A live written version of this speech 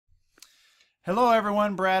Hello,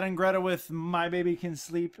 everyone. Brad and Greta with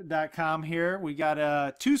mybabycansleep.com here. We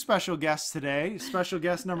got two special guests today. Special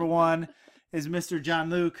guest number one is Mr.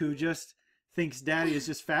 John Luke, who just thinks Daddy is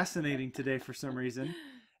just fascinating today for some reason.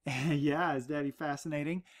 Yeah, is Daddy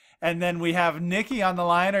fascinating? And then we have Nikki on the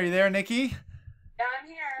line. Are you there, Nikki? Yeah, I'm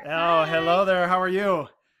here. Oh, hello there. How are you?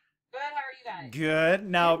 Good. How are you guys? Good.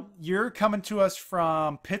 Now, you're coming to us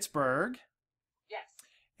from Pittsburgh. Yes.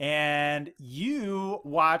 And you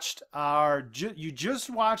just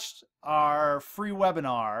watched our free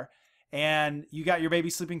webinar, and you got your baby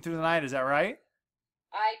sleeping through the night. Is that right?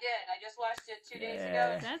 I did. I just watched it 2 days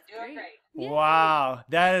ago. She's That's doing great. Wow,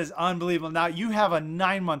 that is unbelievable. Now you have a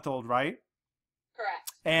 9-month-old, right?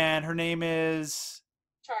 Correct. And her name is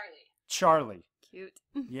Charlie. Charlie. Cute.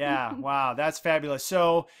 Yeah. Wow, that's fabulous.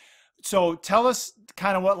 So tell us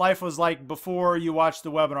kind of what life was like before you watched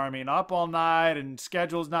the webinar. I mean, up all night and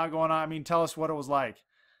schedules not going on. I mean, tell us what it was like.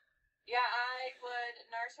 Yeah, I would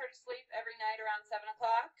nurse her to sleep every night around 7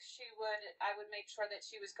 o'clock. I would make sure that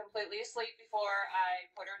she was completely asleep before I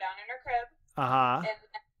put her down in her crib. Uh-huh. And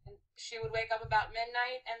then she would wake up about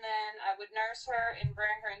midnight, and then I would nurse her and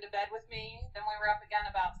bring her into bed with me. Then we were up again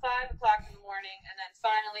about 5 o'clock in the morning, and then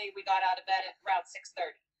finally we got out of bed at around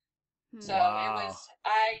 6:30. So it was,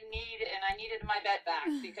 I needed my bed back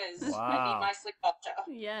because I need my sleep also.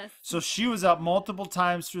 Yes. So she was up multiple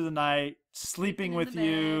times through the night, sleeping with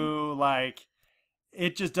you. Like,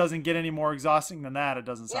 it just doesn't get any more exhausting than that. It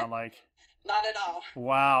doesn't sound like. Not at all.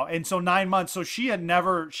 Wow. And so 9 months. So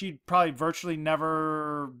she'd probably virtually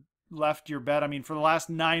never left your bed. I mean, for the last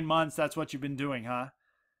 9 months, that's what you've been doing, huh?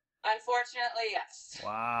 Unfortunately, yes.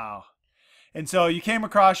 Wow. And so you came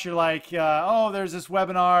across, you're like, oh, there's this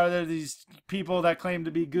webinar. There's these people that claim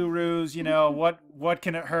to be gurus. You know, what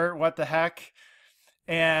can it hurt? What the heck?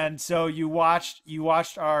 And so you watched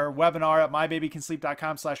our webinar at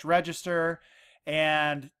mybabycansleep.com/register,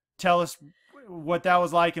 and tell us what that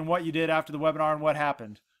was like and what you did after the webinar and what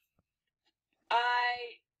happened.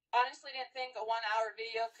 I honestly didn't think a 1-hour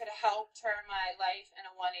video could help turn my life in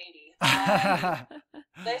a 180. I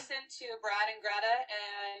listened to Brad and Greta,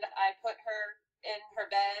 and I put her in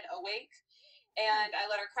her bed awake, and I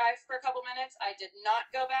let her cry for a couple minutes. I did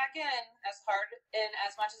not go back in as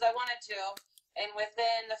much as I wanted to. And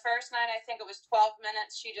within the first night, I think it was 12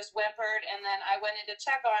 minutes, she just whimpered, and then I went in to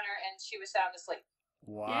check on her, and she was sound asleep.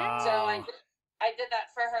 Wow. So I did that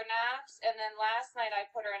for her naps, and then last night I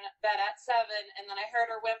put her in bed at 7, and then I heard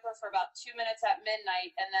her whimper for about 2 minutes at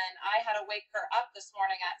midnight, and then I had to wake her up this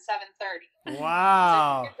morning at 7:30.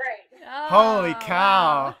 Wow. So great. Holy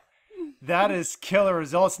cow. Wow. That is killer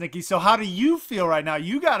results, Nikki. So how do you feel right now?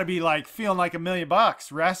 You got to be like feeling like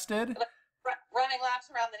 $1,000,000, rested. Running laps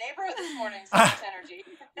around the neighborhood this morning, so much energy.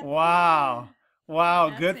 Wow. Wow.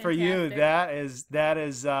 That's Good for you. fantastic. That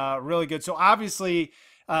is really good. So obviously,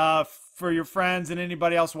 for your friends and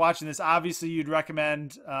anybody else watching this, obviously you'd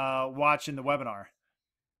recommend watching the webinar.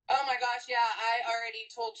 Oh my gosh, yeah. I already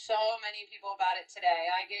told so many people about it today.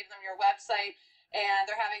 I gave them your website, and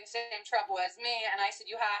they're having the same trouble as me, and I said,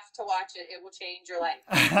 you have to watch it. It will change your life.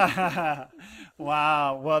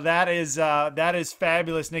 Wow. Well, that is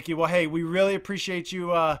fabulous, Nikki. Well, hey, we really appreciate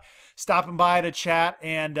you stopping by to chat,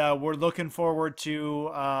 and we're looking forward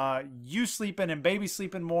to you sleeping and baby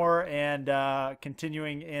sleeping more and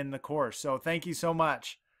continuing in the course. So thank you so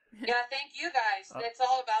much. Yeah, thank you guys. It's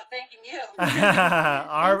all about thanking you.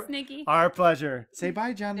 Thanks, Nikki. Our pleasure. Say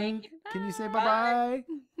bye, John Thank Luke. you. Can you say Bye.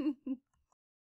 bye-bye?